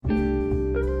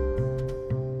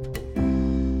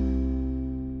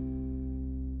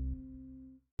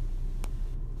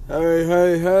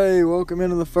Hey, welcome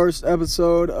into the first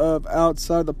episode of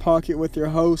Outside the Pocket with your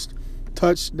host,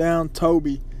 Touchdown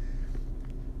Toby.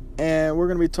 And we're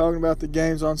going to be talking about the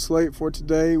games on slate for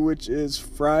today, which is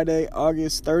Friday,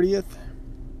 August 30th.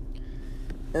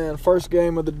 And first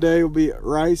game of the day will be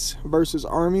Rice versus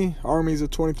Army. Army's a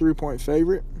 23-point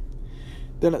favorite.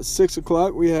 Then at 6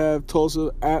 o'clock, we have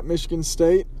Tulsa at Michigan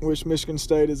State, which Michigan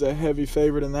State is a heavy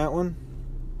favorite in that one.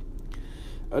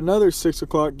 Another 6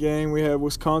 o'clock game, we have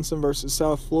Wisconsin versus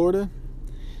South Florida.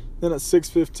 Then at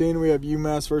 6:15, we have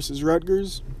UMass versus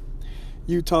Rutgers.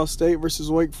 Utah State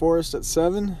versus Wake Forest at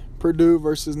 7. Purdue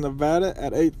versus Nevada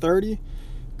at 8:30.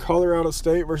 Colorado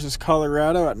State versus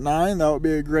Colorado at 9. That would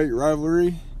be a great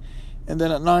rivalry. And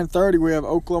then at 9:30, we have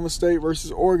Oklahoma State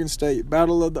versus Oregon State.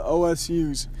 Battle of the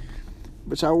OSUs.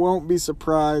 Which I won't be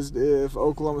surprised if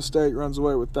Oklahoma State runs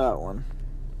away with that one.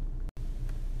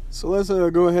 So let's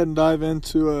go ahead and dive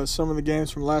into some of the games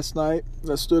from last night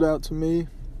that stood out to me.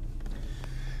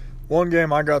 One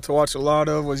game I got to watch a lot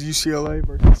of was UCLA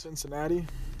versus Cincinnati.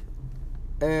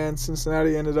 And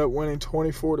Cincinnati ended up winning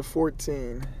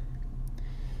 24-14.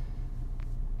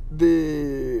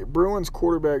 The Bruins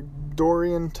quarterback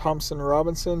Dorian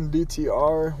Thompson-Robinson,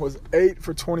 DTR, was 8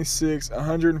 for 26,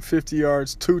 150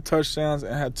 yards, 2 touchdowns,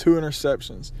 and had 2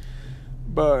 interceptions.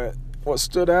 But what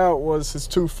stood out was his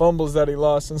 2 fumbles that he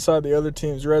lost inside the other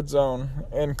team's red zone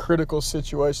in critical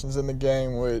situations in the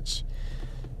game, which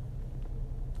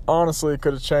honestly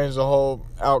could have changed the whole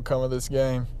outcome of this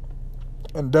game.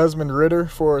 And Desmond Ridder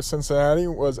for Cincinnati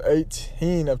was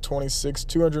 18 of 26,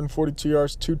 242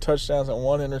 yards, 2 touchdowns, and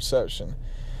 1 interception.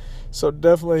 So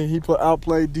definitely he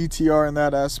outplayed DTR in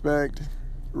that aspect.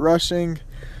 Rushing,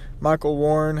 Michael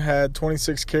Warren had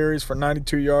 26 carries for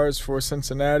 92 yards for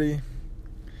Cincinnati.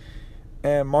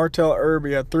 And Martell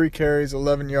Irby had 3 carries,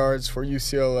 11 yards for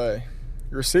UCLA.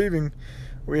 Receiving,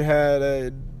 we had a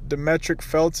Demetric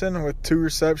Felton with 2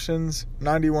 receptions,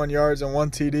 91 yards, and 1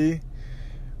 TD,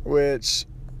 which,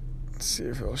 let's see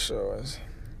if he'll show us.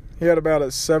 He had about a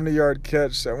 70-yard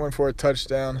catch that went for a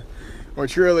touchdown,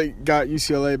 which really got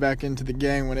UCLA back into the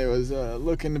game when it was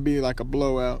looking to be like a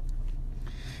blowout.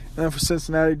 And then for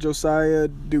Cincinnati, Josiah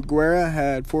DeGuara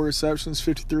had 4 receptions,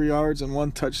 53 yards, and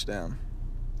 1 touchdown.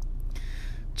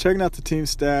 Checking out the team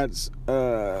stats,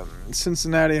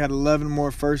 Cincinnati had 11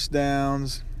 more first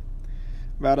downs,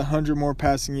 about 100 more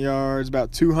passing yards,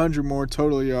 about 200 more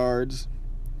total yards.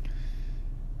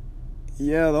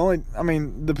 Yeah,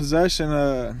 the possession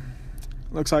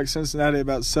looks like Cincinnati had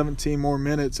about 17 more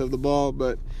minutes of the ball,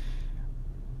 but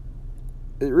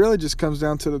it really just comes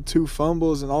down to the 2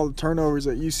 fumbles and all the turnovers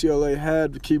that UCLA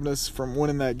had keeping us from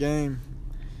winning that game,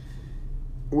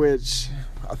 which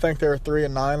I think they were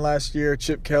 3-9 last year,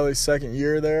 Chip Kelly's second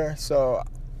year there. So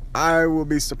I will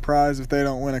be surprised if they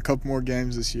don't win a couple more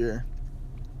games this year.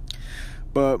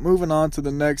 But moving on to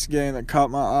the next game that caught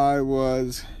my eye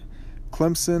was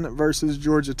Clemson versus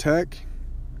Georgia Tech.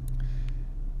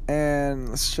 And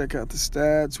let's check out the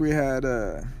stats. We had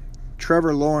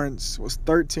Trevor Lawrence was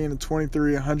 13 of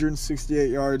 23, 168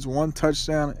 yards, 1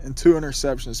 touchdown, and 2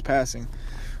 interceptions passing.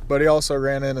 But he also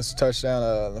ran in his touchdown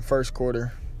in the first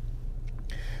quarter,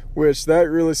 which that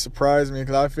really surprised me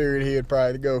because I figured he would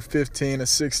probably go 15 of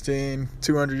 16,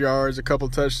 200 yards, a couple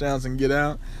touchdowns, and get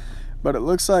out. But it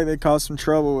looks like they caused some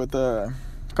trouble with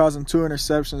causing 2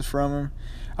 interceptions from him.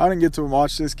 I didn't get to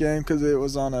watch this game because it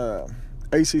was on a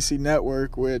ACC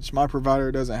network, which my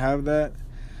provider doesn't have that.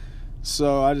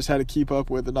 So I just had to keep up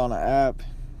with it on an app.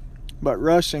 But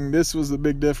rushing, this was the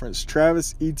big difference.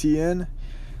 Travis Etienne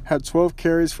had 12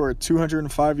 carries for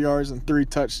 205 yards and 3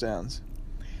 touchdowns.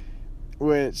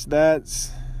 Which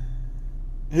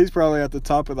he's probably at the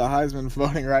top of the Heisman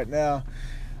voting right now.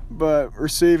 But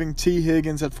receiving, T.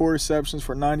 Higgins had 4 receptions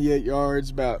for 98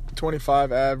 yards, about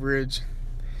 25 average.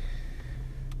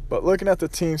 But looking at the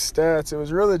team stats, it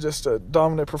was really just a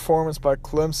dominant performance by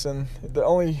Clemson. The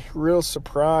only real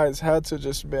surprise had to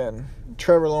just been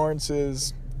Trevor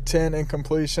Lawrence's 10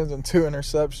 incompletions and 2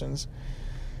 interceptions.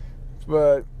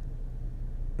 But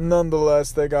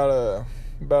nonetheless, they got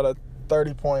about a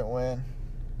 30-point win.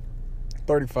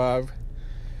 35.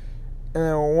 And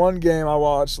then one game I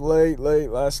watched late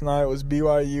last night was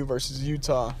BYU versus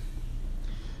Utah.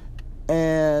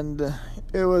 And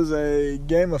it was a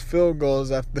game of field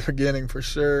goals at the beginning for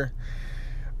sure.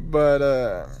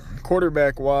 But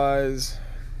quarterback-wise,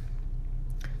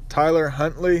 Tyler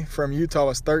Huntley from Utah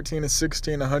was 13 of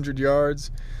 16, 100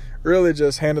 yards. Really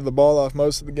just handed the ball off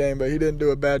most of the game, but he didn't do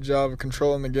a bad job of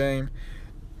controlling the game.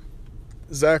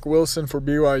 Zach Wilson for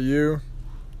BYU.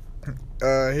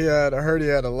 I heard he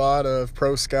had a lot of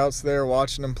pro scouts there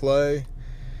watching him play.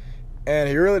 And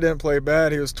he really didn't play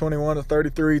bad. He was 21 of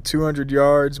 33, 200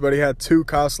 yards, but he had 2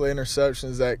 costly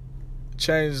interceptions that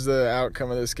changed the outcome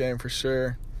of this game for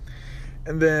sure.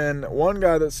 And then one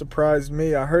guy that surprised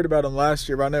me, I heard about him last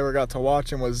year, but I never got to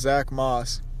watch him, was Zach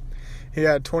Moss. He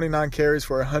had 29 carries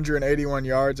for 181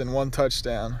 yards and 1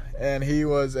 touchdown, and he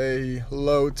was a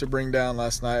load to bring down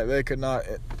last night. They could not.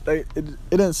 It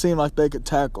didn't seem like they could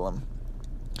tackle him.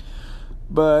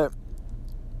 But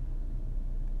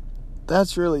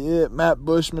that's really it. Matt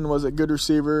Bushman was a good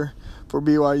receiver for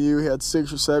BYU. He had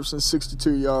 6 receptions,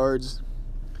 62 yards.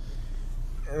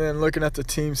 And then looking at the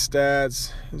team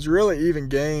stats, it was a really even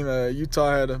game.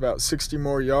 Utah had about 60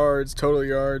 more yards, total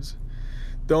yards.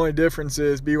 The only difference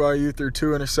is BYU threw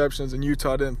 2 interceptions and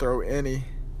Utah didn't throw any.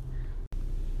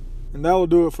 And that will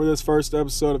do it for this first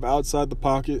episode of Outside the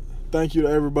Pocket. Thank you to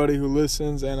everybody who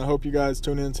listens, and I hope you guys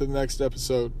tune in to the next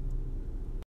episode.